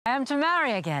To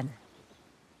marry again.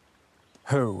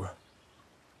 Who?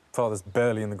 Father's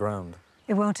barely in the ground.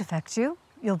 It won't affect you.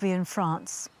 You'll be in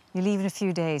France. You leave in a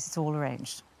few days. It's all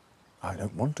arranged. I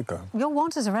don't want to go. Your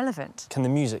want is irrelevant. Can the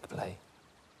music play?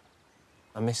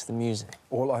 I miss the music.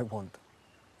 All I want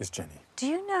is Jenny. Do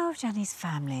you know of Jenny's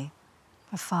family?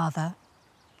 Her father,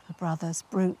 her brothers,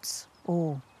 brutes,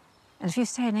 all. And if you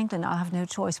stay in England, I'll have no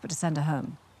choice but to send her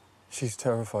home. She's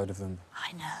terrified of them.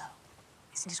 I know.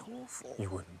 Isn't it awful? You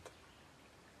wouldn't.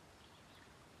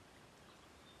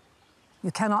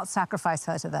 You cannot sacrifice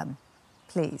her to them.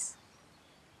 Please.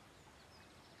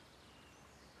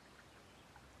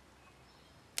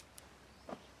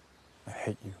 I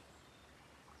hate you.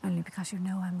 Only because you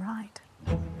know I'm right.